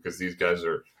not to, because these guys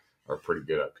are pretty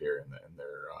good up here, and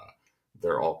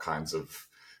they're all kinds of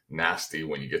nasty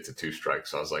when you get to 2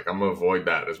 strikes. So I was like, I'm going to avoid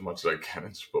that as much as I can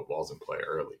and just put balls in play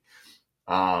early.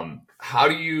 How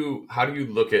do you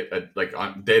look at like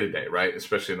on day to day, right?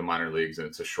 Especially in the minor leagues, and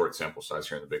it's a short sample size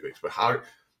here in the big leagues. But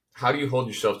how do you hold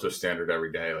yourself to a standard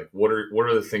every day? Like what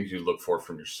are the things you look for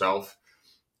from yourself,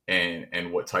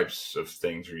 and what types of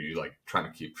things are you like trying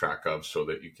to keep track of so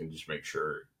that you can just make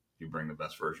sure you bring the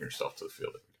best version of yourself to the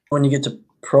field? When you get to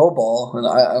pro ball, and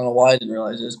I don't know why I didn't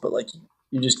realize this, but like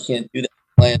you just can't do that.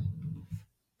 Playing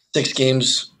 6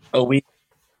 games a week,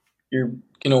 you're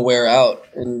gonna wear out,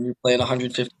 and you're playing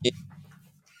 150 games.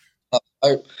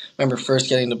 I remember first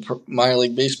getting to minor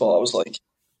league baseball. I was like,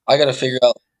 I got to figure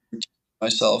out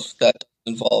myself that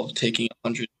doesn't involve taking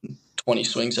 120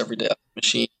 swings every day on the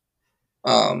machine.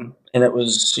 And it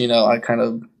was, I kind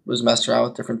of was messing around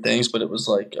with different things, but it was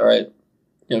like, all right,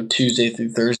 Tuesday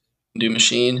through Thursday, do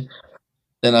machine.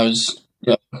 Then I was,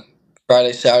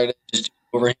 Friday, Saturday, just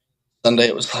over. Sunday,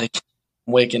 it was like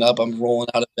I'm waking up, I'm rolling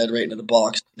out of bed right into the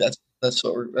box. That's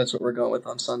what we're going with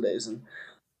on Sundays, and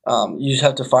you just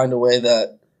have to find a way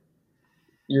that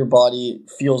your body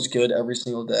feels good every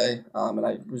single day. And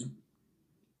I was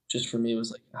just for me, it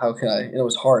was like, how can I? And it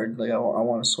was hard. Like I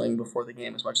want to swing before the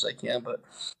game as much as I can, but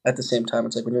at the same time,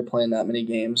 it's like when you're playing that many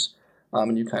games,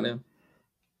 and you kind of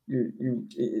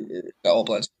it all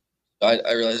blends.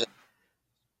 I realized.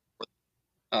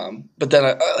 But then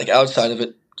I like outside of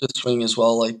it, just swinging as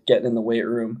well, like getting in the weight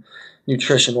room,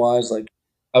 nutrition wise, like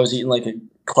I was eating like a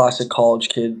classic college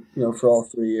kid, for all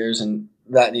 3 years, and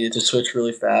that needed to switch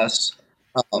really fast.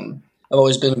 I've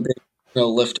always been a big,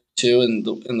 lifter too in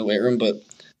the weight room, but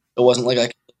it wasn't like I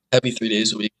could lift heavy 3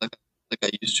 days a week like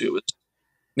I used to. It was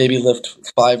maybe lift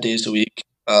 5 days a week,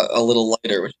 a little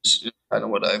lighter, which is kind of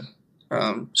what I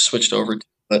switched over to.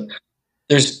 But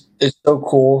it's so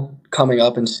cool coming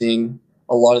up and seeing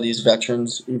a lot of these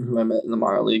veterans, even who I met in the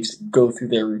minor leagues, go through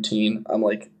their routine.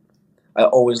 I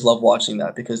always love watching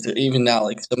that because even now,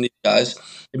 like some of these guys,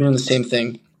 they've been doing the same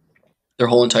thing their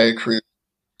whole entire career,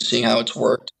 seeing how it's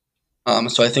worked.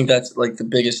 So I think that's like the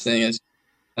biggest thing is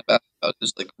about,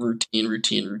 just like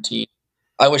routine.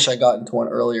 I wish I got into one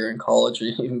earlier in college or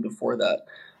even before that,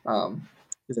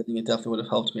 because I think it definitely would have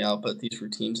helped me out. But these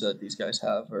routines that these guys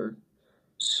have are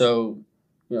so,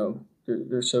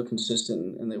 they're so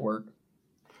consistent and they work.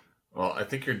 Well, I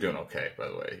think you're doing okay. By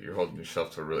the way, you're holding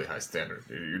yourself to a really high standard.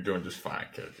 You're doing just fine,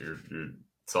 kid.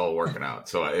 It's all working out.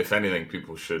 So, if anything,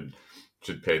 people should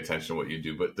pay attention to what you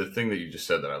do. But the thing that you just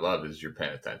said that I love is you're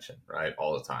paying attention, right,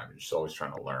 all the time. You're just always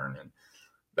trying to learn, and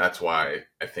that's why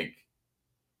I think,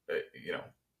 you know,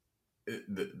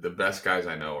 the best guys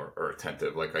I know are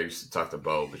attentive. Like I used to talk to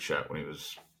Bo Bichette when he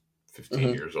was 15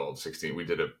 Mm-hmm. years old, 16. We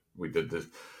did this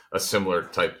a similar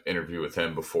type interview with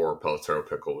him before Pelotero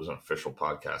Pickle was an official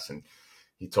podcast, and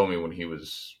he told me when he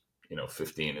was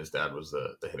 15, his dad was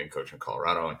the hitting coach in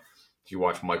Colorado, and he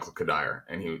watched Michael Kadire,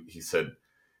 and he said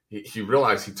he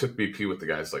realized he took BP with the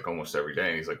guys like almost every day,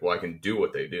 and he's like, well, I can do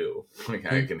what they do, like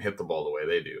I can hit the ball the way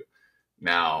they do.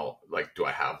 Now, like, do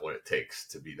I have what it takes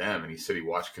to be them? And he said he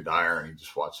watched Kadire and he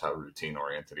just watched how routine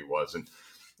oriented he was. And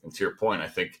to your point, I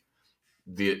think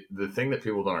the thing that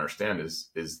people don't understand is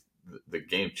the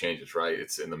game changes, right?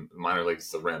 It's in the minor leagues,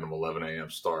 it's a random 11 a.m.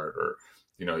 start, or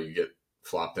you get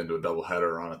flopped into a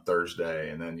doubleheader on a Thursday,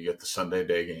 and then you get the Sunday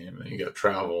day game, and then you got to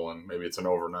travel, and maybe it's an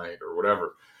overnight or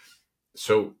whatever.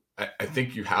 So I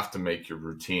think you have to make your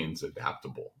routines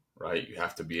adaptable, right? You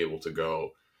have to be able to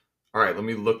go, all right, let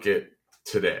me look at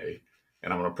today,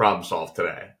 and I'm going to problem solve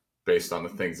today based on the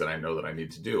things that I know that I need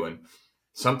to do. And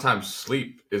sometimes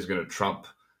sleep is going to trump,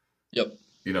 Yep.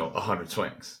 100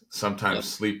 swings. Sometimes Yep.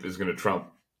 sleep is going to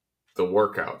trump the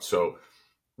workout. So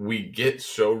we get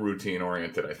so routine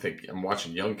oriented. I think I'm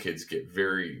watching young kids get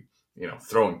very,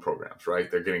 throwing programs, right?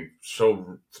 They're getting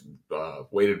so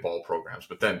weighted ball programs.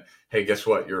 But then, hey, guess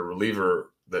what? You're a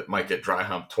reliever that might get dry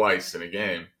hump twice in a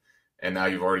game, and now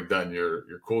you've already done your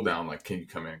cool down. Like, can you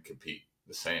come in and compete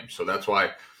the same? So that's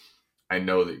why I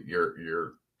know that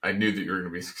I knew that you're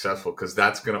going to be successful, because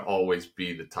that's going to always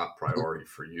be the top priority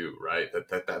for you, right?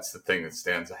 That's the thing that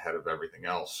stands ahead of everything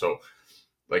else. So,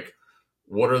 like,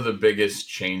 what are the biggest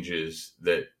changes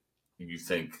that you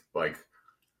think, like,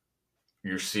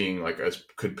 you're seeing, like, as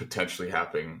could potentially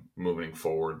happen moving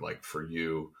forward, like, for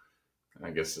you? And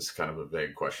I guess this is kind of a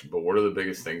vague question, but what are the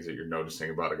biggest things that you're noticing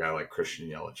about a guy like Christian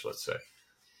Yelich, let's say?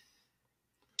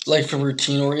 Like for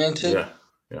routine oriented, Yeah,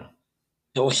 yeah.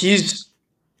 so he's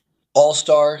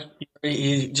all-star.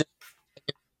 He just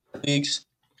leagues.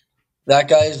 That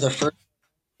guy is the first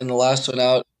and the last one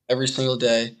out every single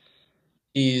day.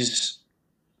 He's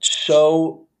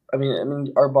so. I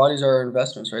mean, our bodies are our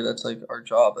investments, right? That's like our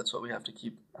job. That's what we have to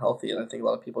keep healthy, and I think a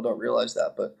lot of people don't realize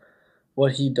that. But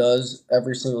what he does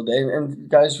every single day, and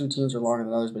guys' routines are longer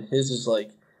than others, but his is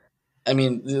like, I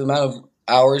mean, the amount of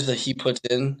hours that he puts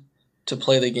in to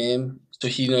play the game, so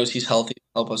he knows he's healthy to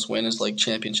help us win, is like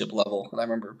championship level. And I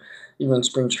remember even in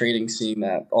spring training seeing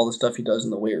that, all the stuff he does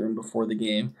in the weight room before the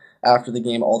game, after the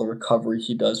game, all the recovery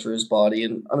he does for his body.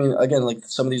 And I mean, again, like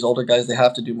some of these older guys, they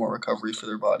have to do more recovery for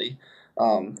their body,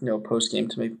 post game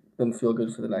to make them feel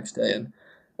good for the next day. And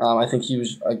I think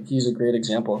he's a great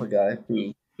example of a guy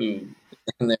who is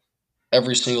in there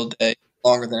every single day,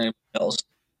 longer than anybody else.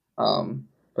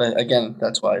 But again,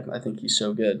 that's why I think he's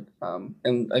so good.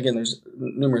 And again, there's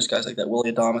numerous guys like that.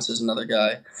 Willie Adames is another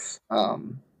guy,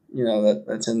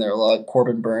 that's in there a lot.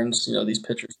 Corbin Burns, these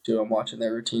pitchers too. I'm watching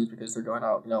their routines because they're going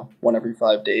out, one every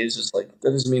 5 days. It's like,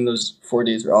 that doesn't mean those 4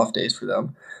 days are off days for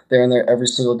them. They're in there every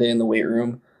single day in the weight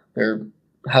room.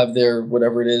 Have their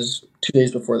whatever it is 2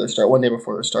 days before their start, 1 day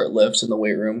before their start, lifts in the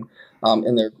weight room,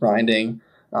 and they're grinding.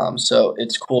 So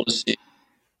it's cool to see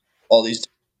all these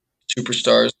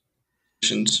superstars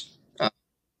uh,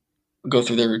 go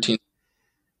through their routine.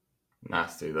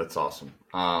 Nasty. That's awesome.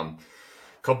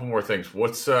 Couple more things.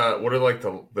 What are like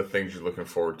the things you're looking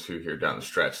forward to here down the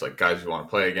stretch? Like guys you want to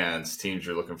play against, teams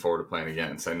you're looking forward to playing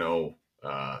against. I know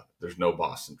there's no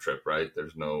Boston trip, right?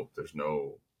 There's no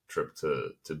trip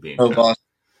to Oh, Beantown, Boston,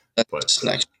 but that's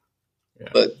next. yeah,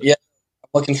 But yeah, I'm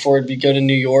looking forward. We go to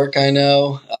New York. I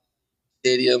know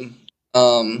stadium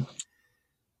down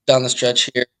the stretch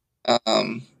here.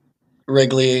 Um,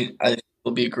 Wrigley, I think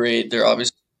will be great. They're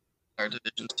obviously in our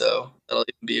division, so that'll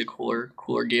even be a cooler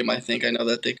game. I think. I know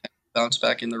that they kind of bounce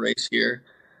back in the race here.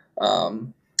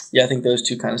 Yeah, I think those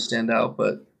two kind of stand out.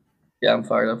 But yeah, I'm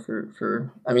fired up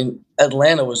for. I mean,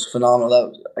 Atlanta was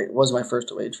phenomenal. It was my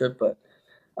first away trip, but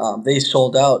they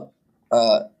sold out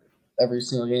every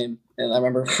single game. And I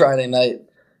remember Friday night,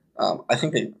 I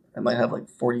think they might have like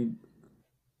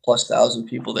 40,000+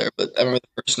 people there. But I remember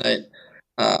the first night,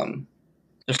 um,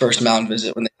 the first mound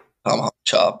visit when they tomahawk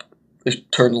chop, they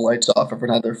turned the lights off.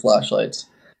 Everyone had their flashlights.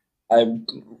 I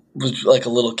was like a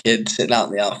little kid sitting out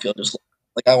in the outfield, just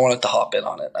like I wanted to hop in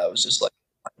on it. I was just like,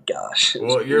 oh my gosh, it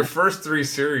was Well, your cool. first three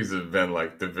series have been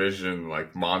like division,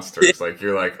 like monsters. Like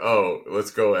you're like, oh,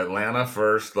 let's go Atlanta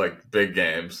first, like big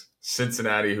games.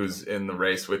 Cincinnati, who's in the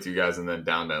race with you guys, and then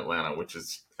down to Atlanta, which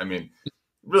is, I mean,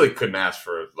 really couldn't ask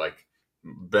for like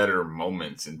better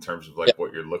moments in terms of Yeah. like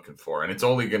what you're looking for, and it's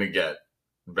only going to get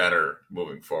better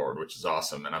moving forward, which is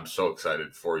awesome. And I'm so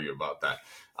excited for you about that.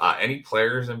 Any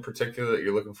players in particular that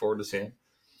you're looking forward to seeing?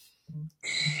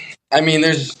 I mean,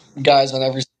 there's guys on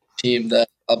every team that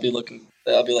I'll be looking.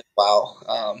 That I'll be like, wow.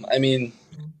 I mean,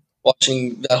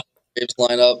 watching that whole Braves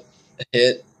lineup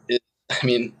hit. I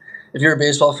mean, if you're a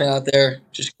baseball fan out there,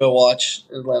 just go watch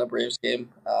an Atlanta Braves game.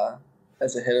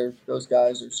 As a hitter, those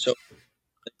guys are so.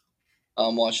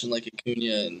 Watching like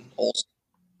Acuna and Olsen,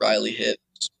 Riley hit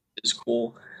is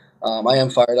cool. I am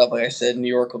fired up. Like I said, New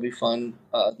York will be fun.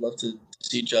 I'd love to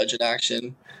see Judge in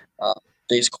action. Uh,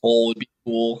 Face Cole would be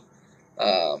cool.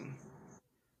 Um,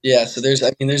 yeah, so there's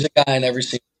a guy in every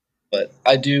single. But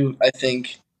I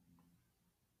think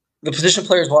the position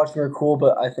players watching are cool,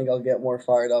 but I think I'll get more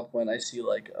fired up when I see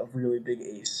like a really big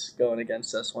ace going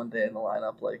against us one day in the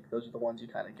lineup. Like those are the ones you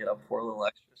kind of get up for a little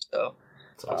extra. So,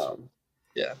 It's awesome. um,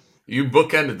 yeah, You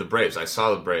bookended the Braves. I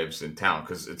saw the Braves in town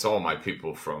because it's all my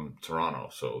people from Toronto.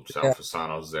 So Sal yeah,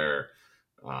 Fasano's there.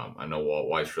 I know Walt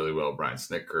Weiss really well. Brian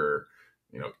Snicker.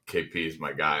 KP is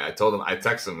my guy. I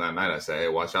texted him that night. I said, "Hey,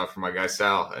 watch out for my guy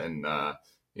Sal." And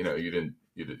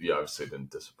you obviously didn't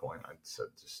disappoint. I said,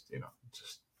 just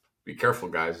be careful,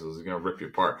 guys. This is gonna rip you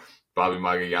apart. Bobby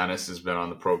Magallanes has been on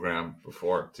the program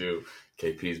before too.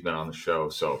 KP's been on the show,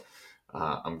 so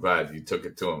I'm glad you took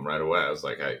it to him right away. I was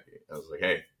like,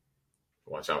 hey,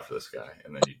 watch out for this guy,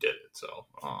 and then you did it. So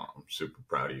I'm super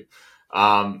proud of you.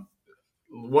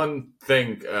 One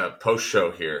thing post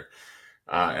show here,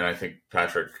 and I think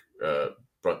Patrick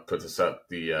put this up.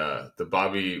 The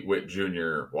Bobby Witt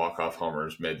Jr. walk off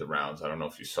homers made the rounds. I don't know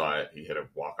if you saw it. He hit a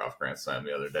walk off grand slam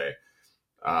the other day.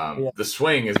 yeah. The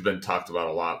swing has been talked about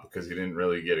a lot because he didn't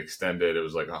really get extended. It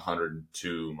was like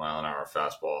 102 mile an hour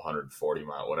fastball, 140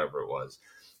 mile, whatever it was.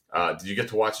 Did you get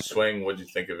to watch the swing? What did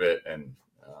you think of it? And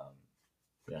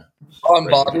yeah, On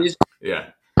break it down. Bobby's, Yeah,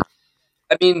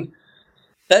 I mean,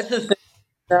 that's the thing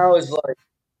now is like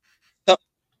some,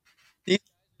 these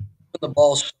the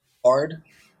ball so hard.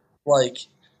 Like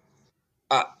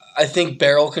I, I think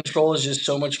barrel control is just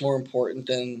so much more important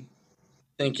than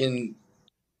thinking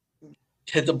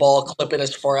hit the ball, clip it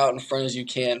as far out in front as you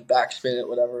can, backspin it,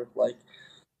 whatever. Like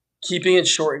keeping it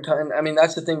short and kind. I mean,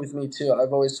 that's the thing with me too.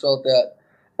 I've always felt that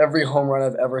every home run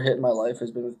I've ever hit in my life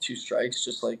has been with two strikes.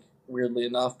 Just like weirdly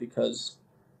enough, because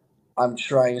I'm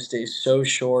trying to stay so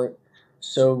short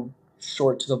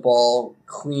to the ball,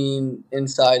 clean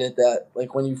inside it that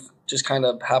like when you just kind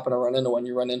of happen to run into one,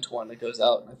 you run into one that goes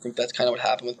out. And I think that's kind of what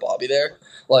happened with Bobby there.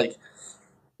 Like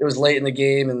it was late in the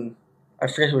game, and I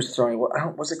forget who was throwing. What I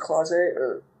don't was it Clause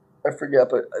or I forget,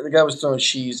 but the guy was throwing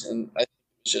cheese, and I think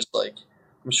it was just like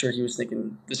I'm sure he was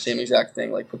thinking the same exact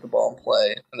thing, like put the ball in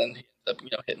play, and then he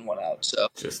ended up hitting one out. So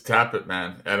just tap it,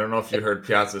 man. I don't know if you heard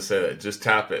Piazza say that. Just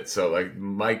tap it. So like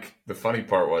Mike, the funny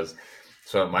part was,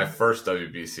 so at my first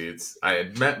WBC, I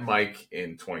had met Mike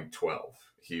in 2012.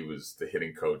 He was the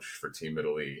hitting coach for Team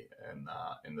Italy and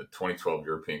in the 2012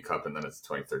 European Cup, and then it's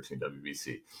 2013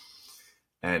 WBC.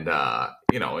 And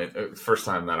first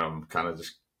time that I'm kind of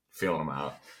just feeling him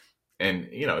out, and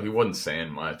he wasn't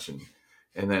saying much, and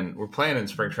then we're playing in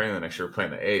spring training the next year. We're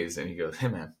playing the A's, and he goes, "Hey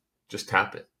man, just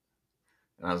tap it."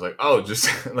 And I was like, "Oh, just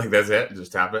like that's it,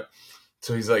 just tap it."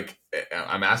 So he's like,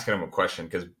 I'm asking him a question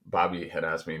because Bobby had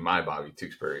asked me, my Bobby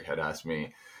Tewksbury had asked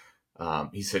me.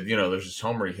 He said, there's this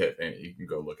homer he hit, and you can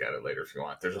go look at it later if you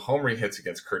want. There's a homer he hits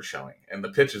against Kurt Schelling, and the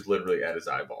pitch is literally at his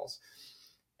eyeballs.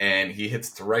 And he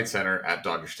hits to right center at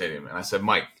Dodger Stadium. And I said,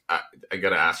 Mike, I got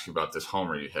to ask you about this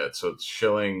homer you hit. So it's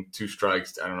Schilling, two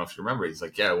strikes. I don't know if you remember. He's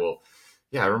like, yeah,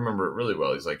 I remember it really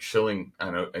well. He's like, Schilling, I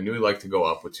knew he liked to go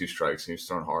up with two strikes, and he was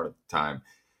throwing hard at the time.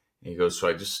 And he goes, so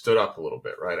I just stood up a little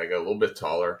bit, right? I got a little bit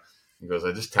taller. He goes,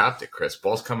 I just tapped it, Chris.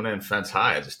 Ball's coming in fence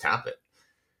high. I just tap it.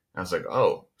 And I was like,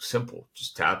 oh, simple.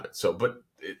 Just tap it. So, but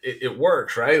it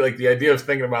works, right? Like the idea of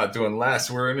thinking about doing less.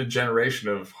 We're in a generation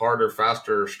of harder,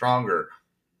 faster, stronger.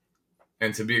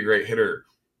 And to be a great hitter,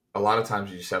 a lot of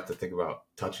times you just have to think about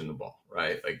touching the ball,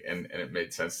 right? Like, and it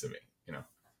made sense to me.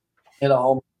 hit a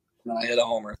homer, and I hit a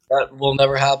homer. That will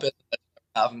never happen. That's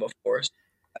never happened before. So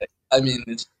I mean,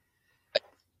 it's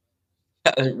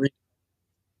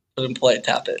put in play,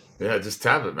 tap it. Yeah, just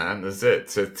tap it, man. That's it.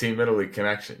 It's a Team Italy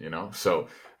connection, So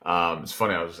it's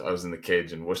funny. I was in the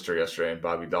cage in Worcester yesterday, and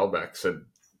Bobby Dahlbeck said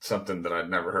something that I'd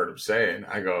never heard him say. And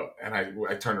I go, and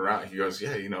I turned around. He goes,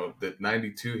 yeah, the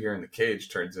 92 here in the cage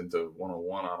turns into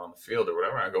 101 out on the field or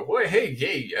whatever. I go, boy,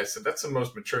 hey. I said, that's the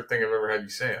most mature thing I've ever had you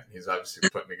say. And he's obviously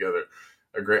putting together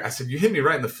a great. I said, you hit me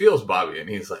right in the feels, Bobby. And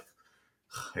he's like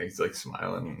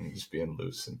smiling and just being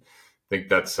loose. And I think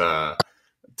that's a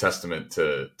testament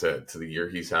to the year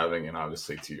he's having and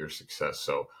obviously to your success.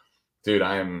 So, dude,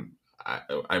 I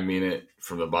mean it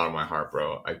from the bottom of my heart,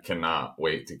 bro. I cannot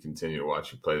wait to continue to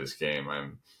watch you play this game.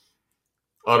 I'm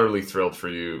utterly thrilled for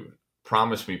you.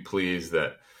 Promise me, please,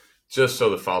 that just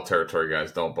so the foul territory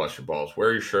guys don't bust your balls,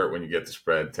 wear your shirt when you get the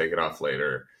spread, take it off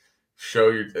later. Show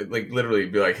your, literally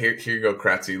be like, here you go,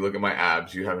 Kratzy, look at my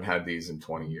abs. You haven't had these in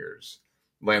 20 years.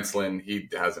 Lance Lynn, he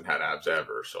hasn't had abs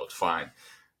ever, so it's fine.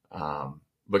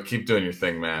 But keep doing your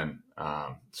thing, man.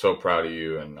 So proud of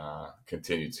you and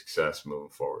continued success moving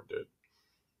forward, dude.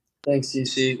 Thanks,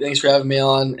 DC. Thanks for having me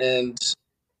on, and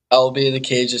I'll be in the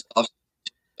cage this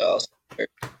offseason.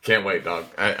 Can't wait, dog.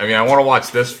 I want to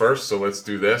watch this first, so let's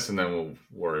do this, and then we'll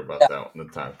worry about that when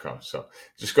the time comes. So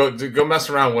just go mess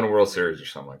around, win a World Series or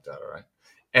something like that, all right?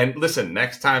 And listen,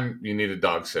 next time you need a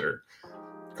dog sitter,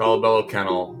 call a Bello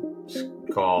Kennel,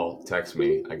 call, text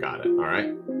me. I got it, all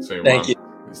right? So Thank you.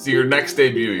 See your next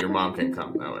debut, your mom can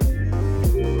come that way.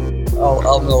 I'm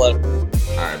gonna let her.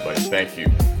 All right, buddy. Thank you.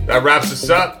 That wraps us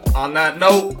up. On that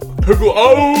note, pickle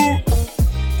out.